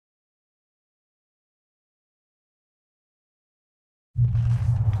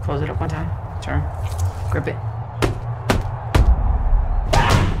Close it up one time. Turn. Grip it.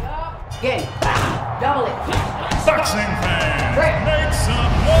 Again. Double it. Boxing fans, make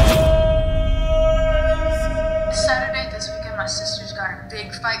some noise! Saturday this weekend, my sister's got a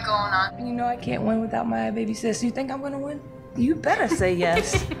big fight going on. You know I can't win without my baby sis. You think I'm gonna win? You better say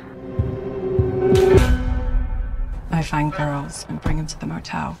yes. I find girls and bring them to the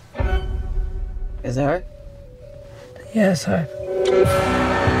motel. Is that her? Yeah, it's her.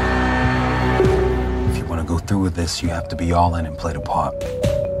 If you want to go through with this, you have to be all in and play the part.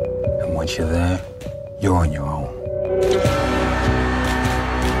 And once you're there, you're on your own.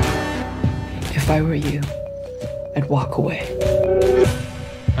 If I were you, I'd walk away.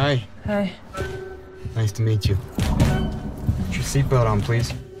 Hi. Hi. Nice to meet you. Put your seatbelt on,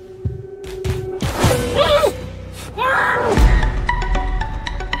 please.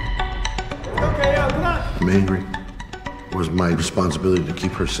 I'm angry. It was my responsibility to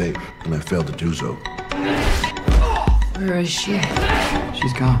keep her safe, and I failed to do so. Where is she?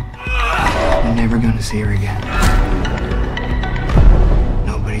 She's gone. I'm never gonna see her again.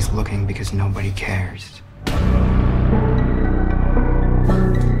 Nobody's looking because nobody cares.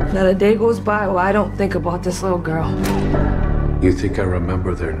 Not a day goes by while I don't think about this little girl. You think I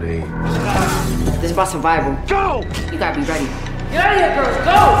remember their names? This is about survival. Go! You gotta be ready. Get out of here, girls!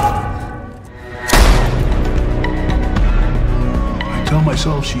 Go! I tell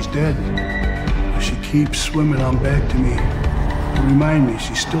myself she's dead. She keeps swimming on back to me. To remind me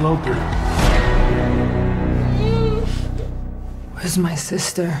she's still out there. Where's my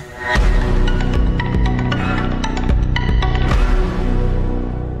sister?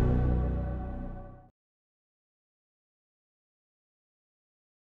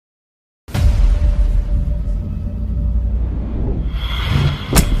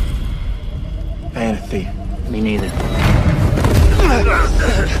 I ain't a thief. Me neither.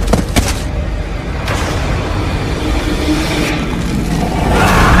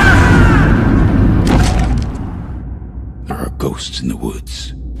 There are ghosts in the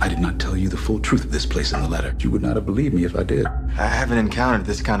woods. I did not tell you the full truth of this place in the letter. You would not have believed me if I did. I haven't encountered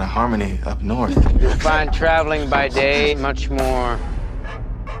this kind of harmony up north. You'll find traveling by day much more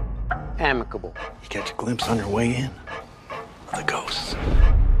amicable. You catch a glimpse on your way in of the ghosts.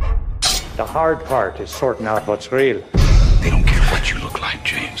 The hard part is sorting out what's real. They don't care what you look like,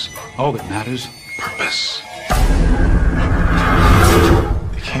 James. All that matters, purpose.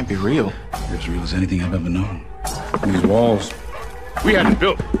 It can't be real. You're as real as anything I've ever known. These walls, we hadn't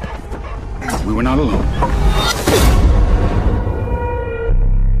built. We were not alone.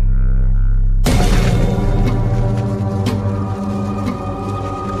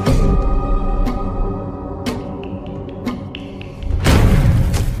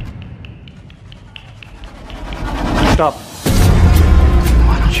 Stop.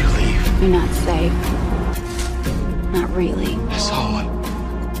 Why don't you leave? You're not safe. Not really. I saw one.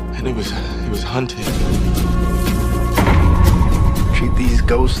 And it was hunting. Treat these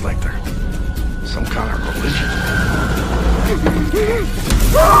ghosts like they're some kind of religion.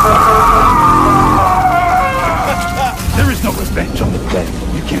 There is no revenge on the dead.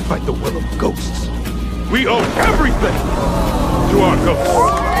 You can't fight the will of ghosts. We owe everything to our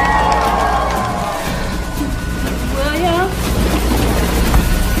ghosts.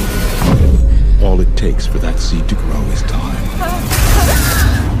 All it takes for that seed to grow is time.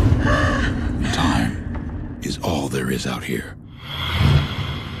 Time is all there is out here.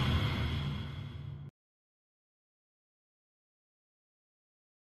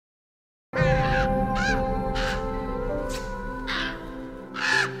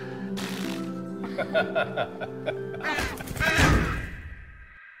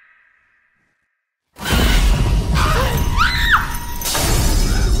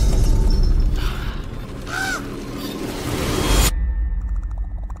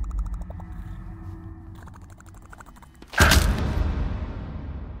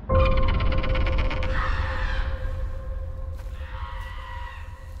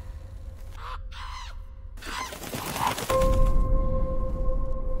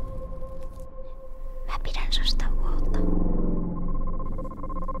 Mä pidän susta huolta.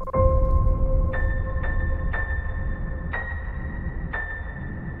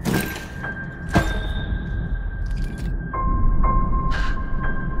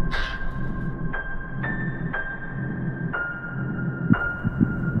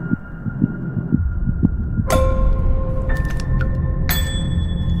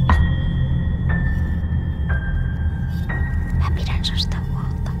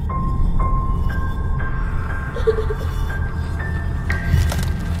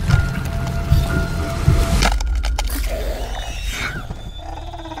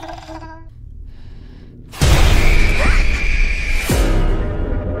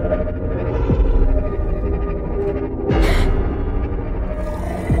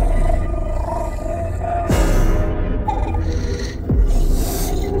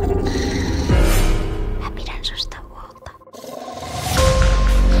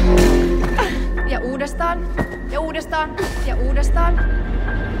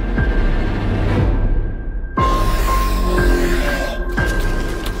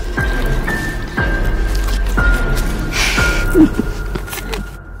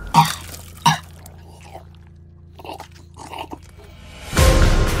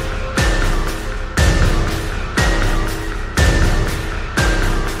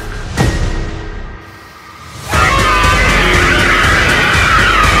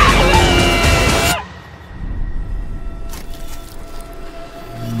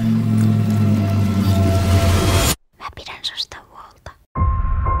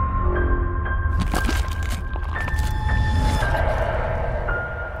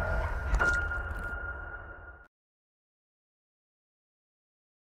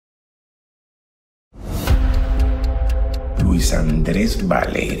 Luis Andrés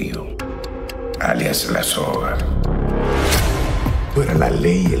Valerio, alias La Soga. Tú eras la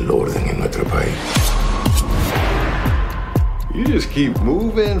ley y el orden en nuestro país. You just keep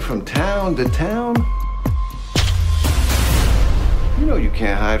moving from town to town? You know you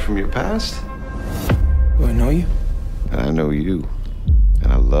can't hide from your past. Do I know you? And I know you.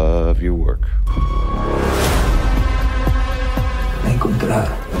 And I love your work. Me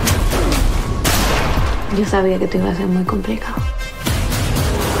encontraron. Yo sabía que esto iba a ser muy complicado.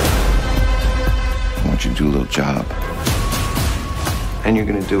 I want you to do a little job. And you're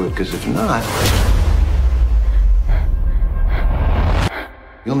gonna do it, because if not,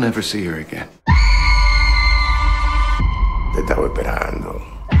 you'll never see her again. Te estaba esperando.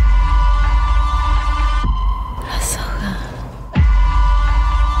 La Soga.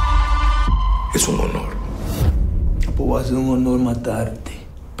 Es un honor. Pues va a ser un honor matarte.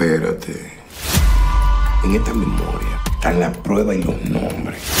 Espérate. En esta memoria están las pruebas y los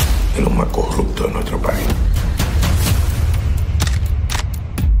nombres de los más corruptos de nuestro país.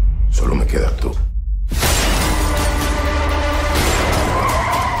 Solo me quedas tú.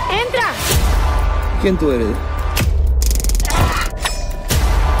 ¡Entra! ¿Quién tú eres?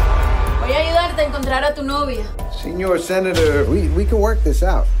 Voy a ayudarte a encontrar a tu novia. Senor Senator, we can work this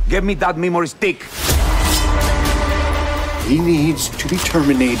out. Give me that memory stick. He needs to be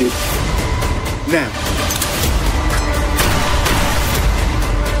terminated now.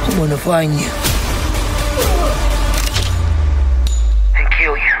 I'm gonna find you. And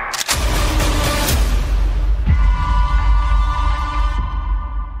kill you.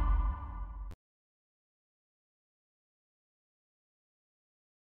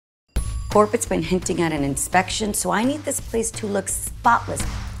 Corporate's been hinting at an inspection, so I need this place to look spotless.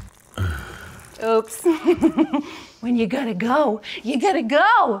 Oops. When you gotta go, you gotta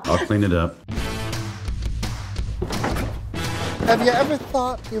go. I'll clean it up. Have you ever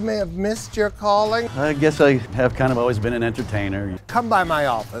thought you may have missed your calling? I guess I have kind of always been an entertainer. Come by my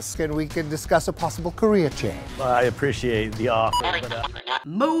office and we can discuss a possible career change. I appreciate the offer, but...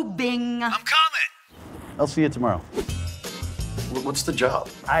 Moving. I'm coming! I'll see you tomorrow. What's the job?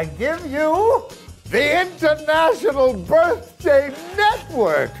 I give you the International Birthday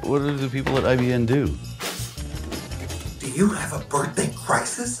Network. What do the people at IBN do? Do you have a birthday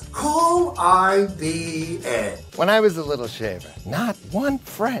crisis? Call IBN. When I was a little shaver, not one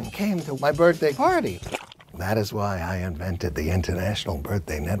friend came to my birthday party. That is why I invented the International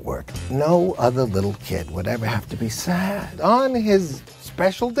Birthday Network. No other little kid would ever have to be sad on his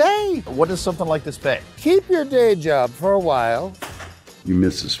special day. What does something like this pay? Keep your day job for a while. You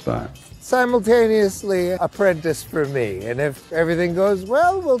missed a spot. Simultaneously apprentice for me. And if everything goes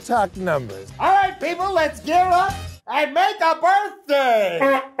well, we'll talk numbers. All right, people, let's gear up and make a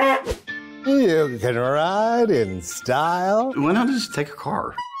birthday! You can ride in style. Why not just take a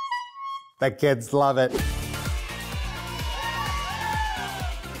car? The kids love it.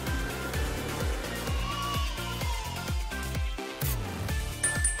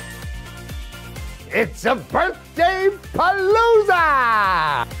 It's a birthday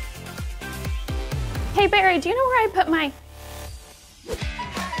palooza! Hey, Barry, do you know where I put my...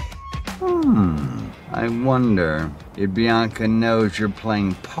 I wonder if Bianca knows you're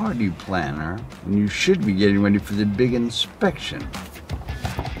playing party planner and you should be getting ready for the big inspection.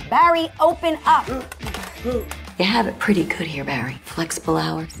 Barry, open up. You have it pretty good here, Barry. Flexible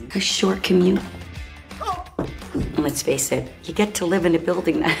hours, a short commute. And let's face it, you get to live in a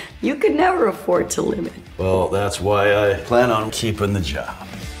building that you could never afford to live in. Well, that's why I plan on keeping the job.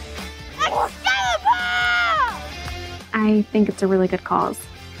 I think it's a really good cause.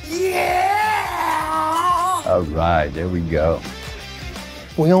 All right, there we go.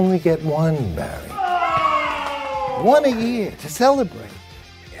 We only get one, Barry. One a year to celebrate.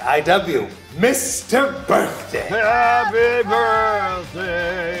 IW, Mr. Birthday. Happy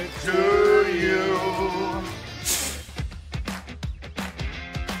birthday to you.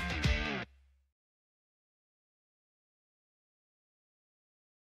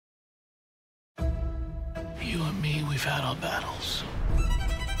 You and me, we've had our battles.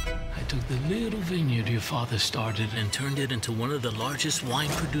 I took the little vineyard your father started and turned it into one of the largest wine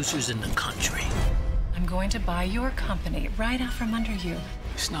producers in the country. I'm going to buy your company right out from under you.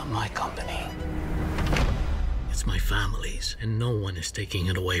 It's not my company. It's my family's, and no one is taking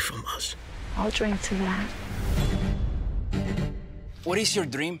it away from us. I'll drink to that. What is your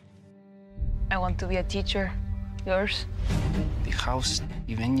dream? I want to be a teacher. Yours? The house,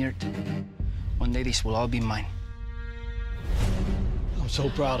 the vineyard. One day this will all be mine. I'm so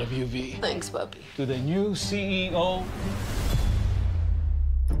proud of you, V. Thanks, puppy. To the new CEO.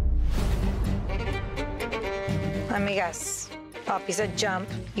 Let me guess. Poppy said jump.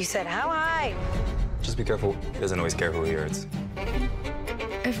 You said how high? Just be careful. He doesn't always care who he hurts.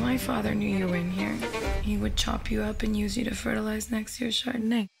 If my father knew you were in here, he would chop you up and use you to fertilize next year's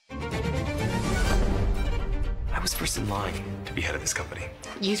Chardonnay. I was first in line to be head of this company.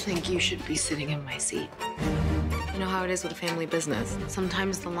 You think you should be sitting in my seat. You know how it is with a family business.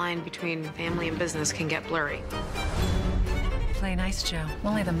 Sometimes the line between family and business can get blurry. Play nice, Joe. I'm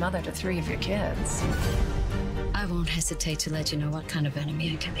only the mother to 3 of your kids. I won't hesitate to let you know what kind of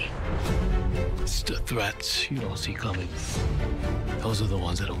enemy I can be. It's the threats you don't see coming. Those are the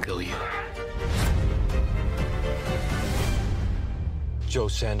ones that'll kill you. Joe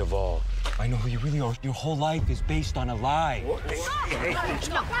Sandoval, I know who you really are. Your whole life is based on a lie.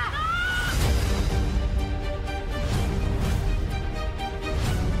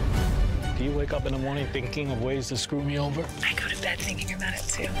 Do you wake up in the morning thinking of ways to screw me over? I go to bed thinking you're mad at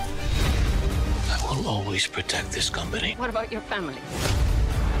Sue. I will always protect this company. What about your family?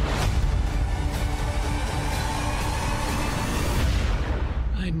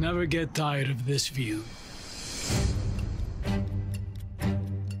 I never get tired of this view.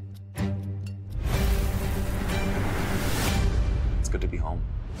 It's good to be home.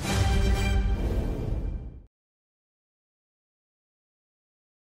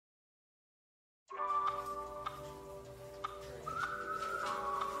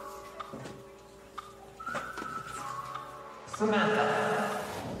 Samantha.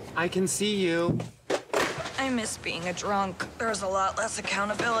 I can see you. I miss being a drunk. There's a lot less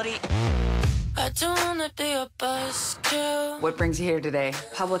accountability. I don't wanna be a buzzkill. What brings you here today?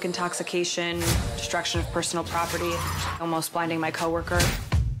 Public intoxication, destruction of personal property, almost blinding my coworker,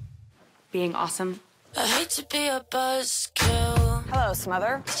 being awesome. I hate to be a buzzkill. Hello,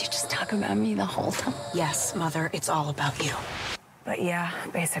 Smother. Did you just talk about me the whole time? Yes, Mother, it's all about you. But yeah,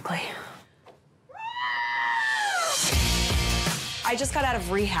 basically. I just got out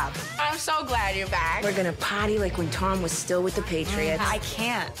of rehab. I'm so glad you're back. We're gonna party like when Tom was still with the Patriots. I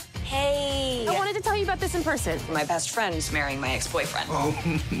can't. Hey! I wanted to tell you about this in person. My best friend's marrying my ex-boyfriend. Oh,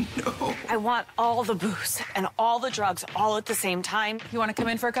 no. I want all the booze and all the drugs all at the same time. You want to come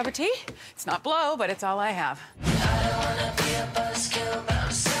in for a cup of tea? It's not blow, but it's all I have.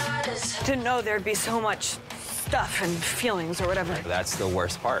 Didn't know there'd be so much stuff and feelings or whatever. That's the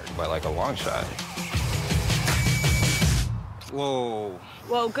worst part, by like a long shot. Whoa.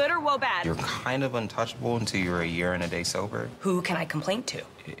 Whoa, good or whoa, bad? You're kind of untouchable until you're a year and a day sober. Who can I complain to?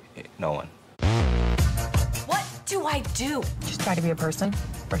 No one. What do I do? Just try to be a person.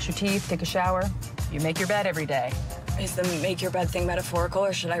 Brush your teeth, take a shower. You make your bed every day. Is the make your bed thing metaphorical,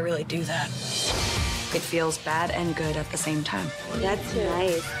 or should I really do that? It feels bad and good at the same time. That's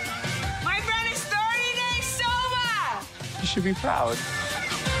nice. My friend is 30 days sober! You should be proud.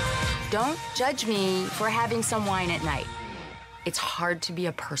 Don't judge me for having some wine at night. It's hard to be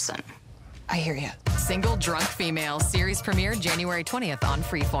a person. I hear you. Single Drunk Female series premiere January 20th on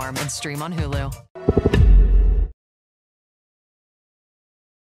Freeform and stream on Hulu.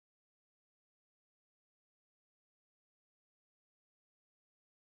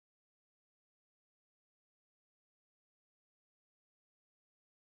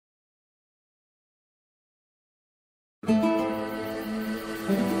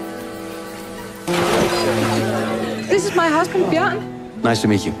 This is my husband, Björn. Nice to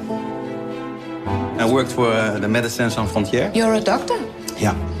meet you. I worked for the Médecins Sans Frontières. You're a doctor?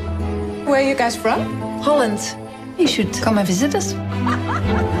 Yeah. Where are you guys from? Holland. You should come and visit us.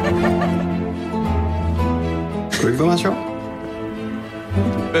 Goede informatie.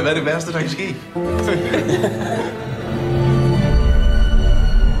 Ben wij de beste dat je ski?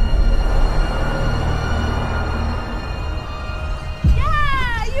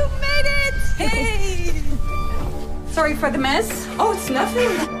 Yeah, you made it! Hey! Sorry for the mess. Oh, it's nothing.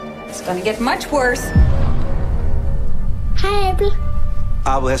 It's gonna get much worse. Hi, Abel.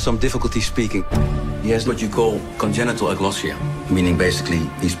 Abel has some difficulty speaking. He has what you call congenital aglossia, meaning basically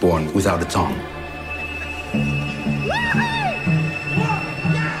he's born without a tongue.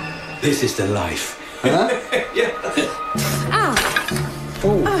 This is the life. Huh?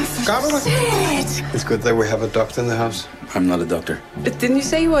 It's good that we have a doctor in the house. I'm not a doctor. But didn't you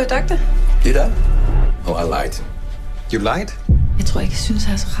say you were a doctor? Did I? Oh, I lied. You lied? Jeg tror ikke, jeg synes,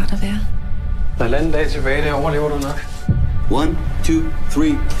 at så rart at være. Der er halvanden dag tilbage, det overlever du nok. 1, 2,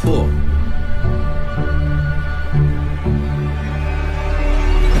 3, 4.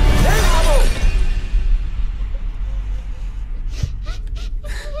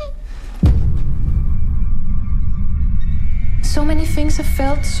 So many things have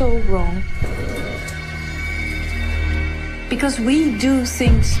felt so wrong. Because we do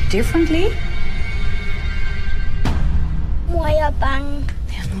things differently. Må jeg bange?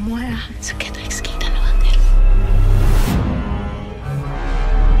 Ja, nu må jeg. Så kan der ikke ske der noget, Niels.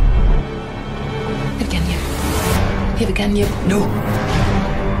 Jeg vil gerne hjem. Jeg vil gerne hjem. No.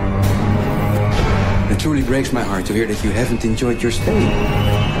 It truly breaks my heart to hear that you haven't enjoyed your stay.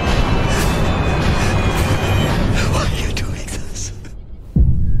 Why are you doing this?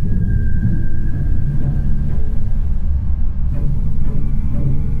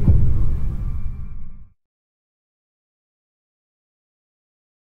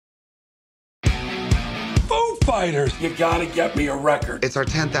 Foo Fighters! You gotta get me a record. It's our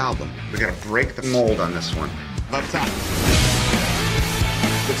 10th album. We gotta break the mold on this one. Left side.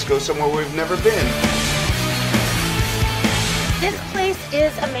 Let's go somewhere we've never been. This place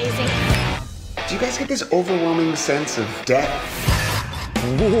is amazing. Do you guys get this overwhelming sense of debt?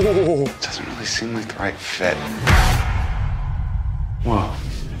 Whoa. Doesn't really seem like the right fit. Whoa,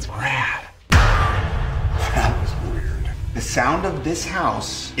 it's rad. That was weird. The sound of this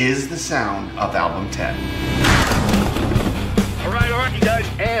house is the sound of album 10. All right, you guys.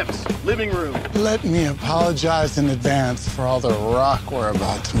 Amps, living room. Let me apologize in advance for all the rock we're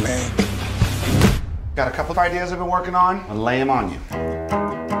about to make. Got a couple of ideas I've been working on. I'll lay them on you.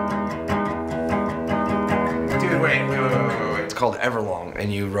 Dude, wait. It's called Everlong,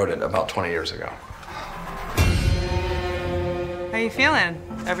 and you wrote it about 20 years ago. How you feeling?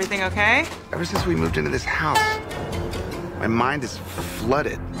 Everything okay? Ever since we moved into this house, my mind is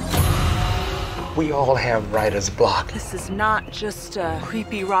flooded. We all have writer's block. This is not just a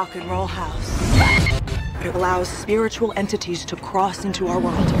creepy rock and roll house, but it allows spiritual entities to cross into our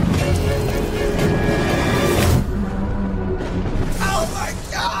world. Oh my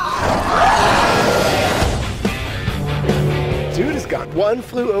God! Dude has got one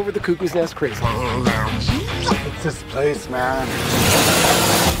flew over the cuckoo's nest crazy. It's this place, man.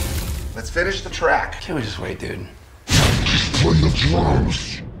 Let's finish the track. Can't we just wait, dude? Play the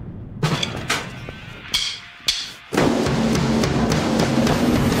drums.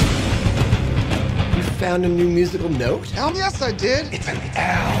 Found a new musical note? Hell yes, I did. It's an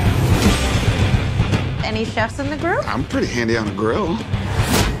L. Any chefs in the group? I'm pretty handy on a grill.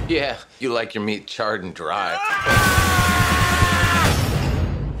 Yeah, you like your meat charred and dry.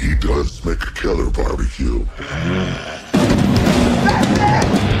 He does make a killer barbecue.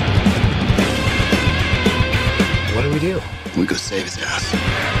 What do we do? We go save his ass.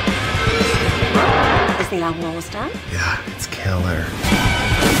 Is the album almost done? Yeah, it's killer.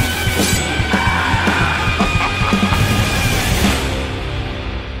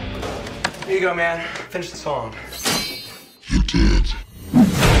 Here you go, man. Finish the song. You did.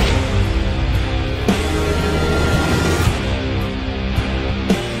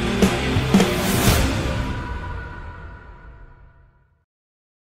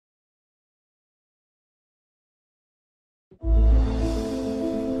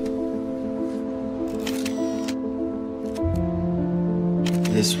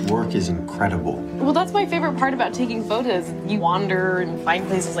 This work is incredible. Well, that's my favorite part about taking photos. You wander and find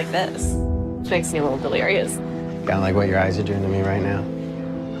places like this. It makes me a little delirious. Kind of like what your eyes are doing to me right now.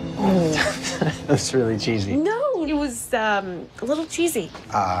 That's really cheesy. No, it was a little cheesy.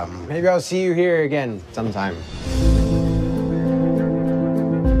 Maybe I'll see you here again sometime.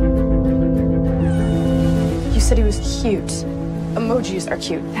 You said he was cute. Emojis are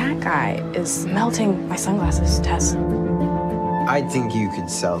cute. That guy is melting my sunglasses, Tess. I think you could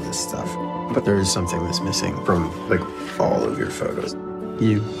sell this stuff, but there is something that's missing from, like, all of your photos.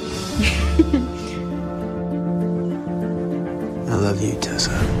 You. I love you,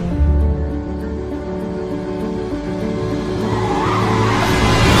 Tessa.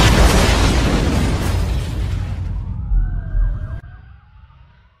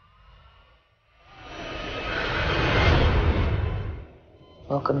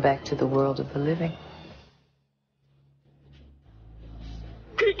 Welcome back to the world of the living.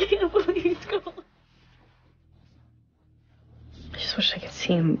 I can't believe he's gone. I just wish I could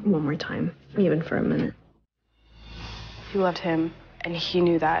see him one more time, even for a minute. You loved him, and he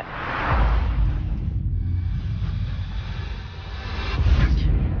knew that.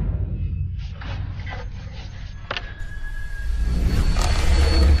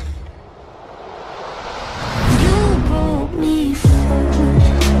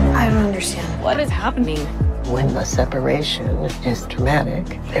 I don't understand. What is happening? When the separation is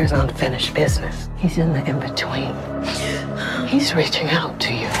dramatic, there's unfinished business. He's in the in-between. He's reaching out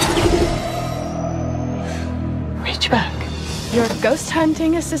to you. Reach back. Your ghost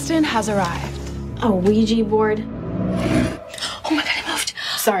hunting assistant has arrived. A Ouija board? Oh my God, it moved.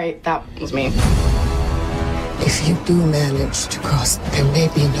 Sorry, that was me. If you do manage to cross, there may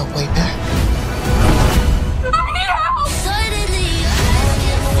be no way back. I need help!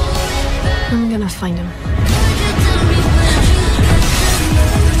 I'm gonna find him.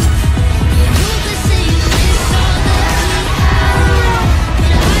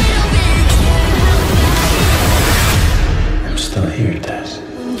 I'm still here, Tess.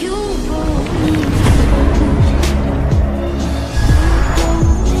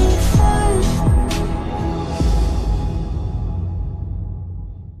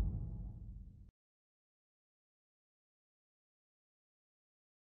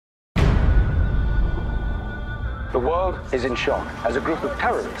 The world is in shock as a group of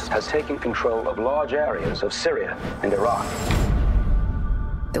terrorists has taken control of large areas of Syria and Iraq.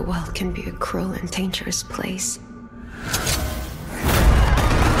 The world can be a cruel and dangerous place.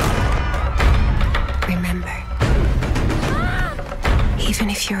 Remember, even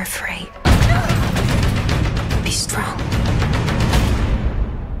if you're afraid, be strong.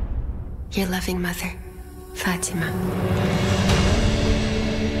 Your loving mother, Fatima.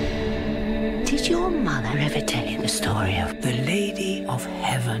 Did your mother ever tell you the story of the Lady of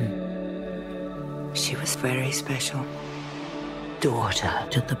Heaven? She was very special. Daughter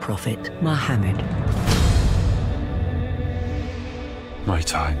to the Prophet Muhammad. My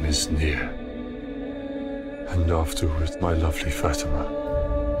time is near. And afterwards, my lovely Fatima,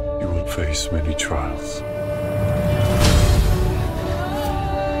 you will face many trials.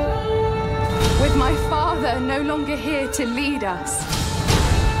 With my father no longer here to lead us,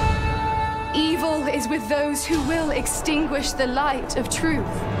 evil is with those who will extinguish the light of truth.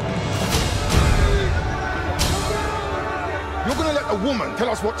 You're gonna let a woman tell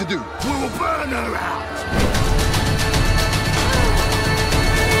us what to do. We will burn her out.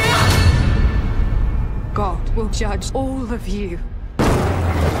 God will judge all of you.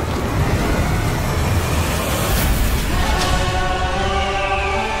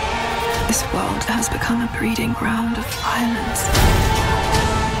 This world has become a breeding ground of violence.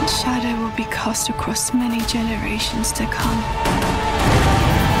 Shadow will be cast across many generations to come.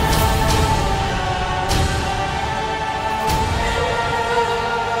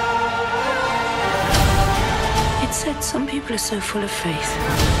 It said some people are so full of faith.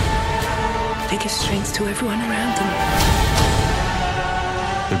 They give strength to everyone around them.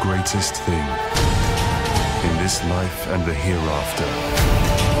 The greatest thing in this life and the hereafter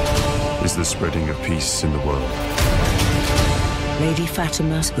is the spreading of peace in the world. Lady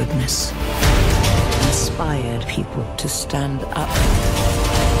Fatima's goodness inspired people to stand up,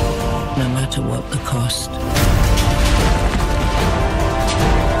 no matter what the cost.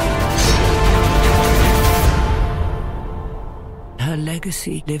 Her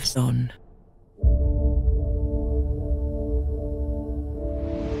legacy lives on.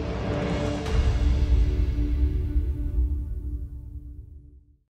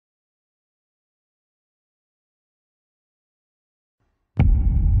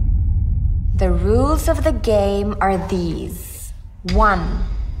 The rules of the game are these. 1.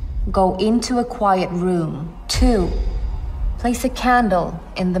 Go into a quiet room. 2. Place a candle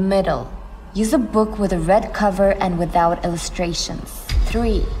in the middle. Use a book with a red cover and without illustrations.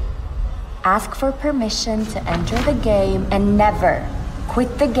 3. Ask for permission to enter the game and never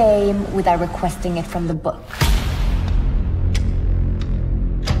quit the game without requesting it from the book.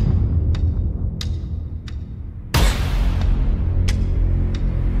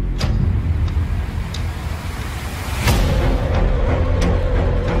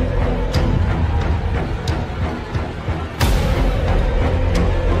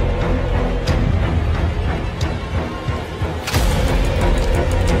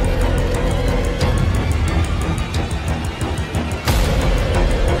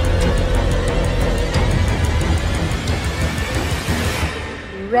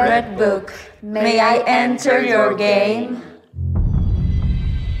 Red book, may I enter your game?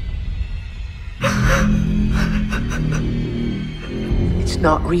 It's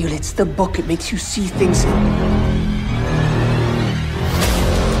not real, it's the book. It makes you see things.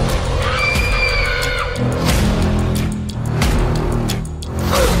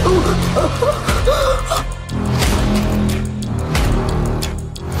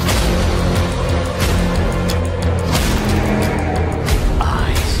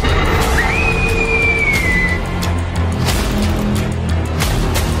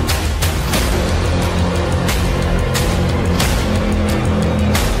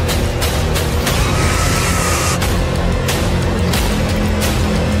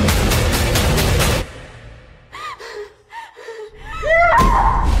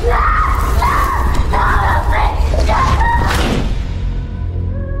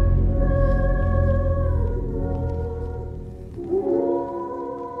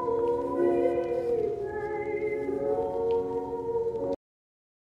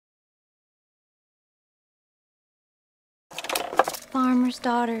 farmer's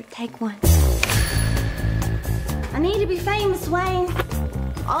daughter. Take one. I need to be famous, Wayne.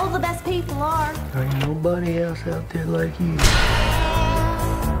 All the best people are. There ain't nobody else out there like you.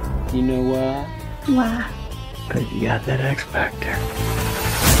 You know why? Why? Because you got that X Factor.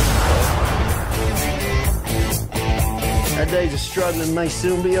 Our days of struggling may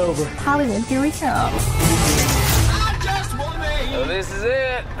soon be over. Hollywood, here we come. So this is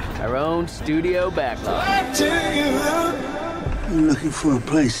it. Our own studio backlot. I'm looking for a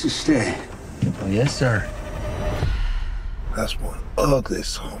place to stay. Oh, yes, sir. That's one ugly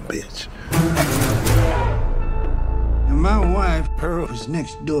son of a bitch. And my wife, Pearl, is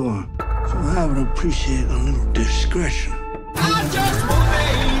next door, so I would appreciate a little discretion.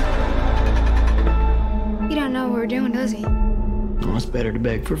 He don't know what we're doing, does he? Well, it's better to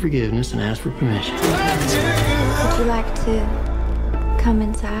beg for forgiveness than ask for permission. Would you like to come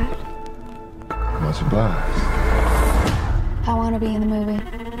inside? Much obliged. I want to be in the movie.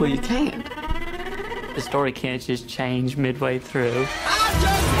 Well, you can't. The story can't just change midway through.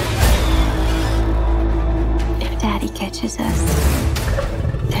 If Daddy catches us,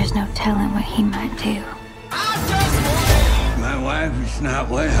 there's no telling what he might do. My wife is not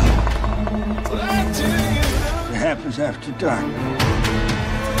well. It happens after dark.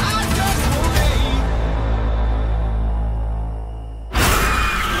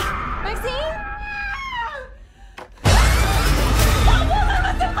 Maxine?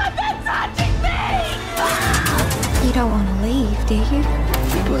 You don't want to leave, do you?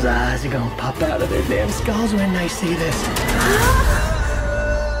 People's eyes are gonna pop out of their damn skulls when they see this.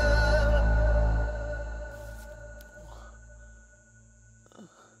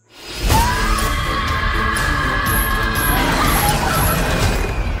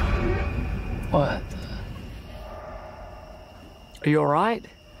 What? Are you all right?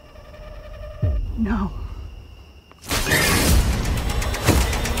 No.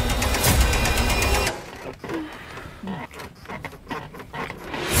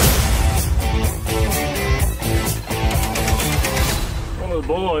 One of the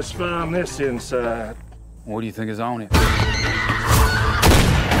boys found this inside. What do you think is on it? I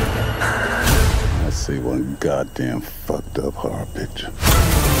see one goddamn fucked up horror picture.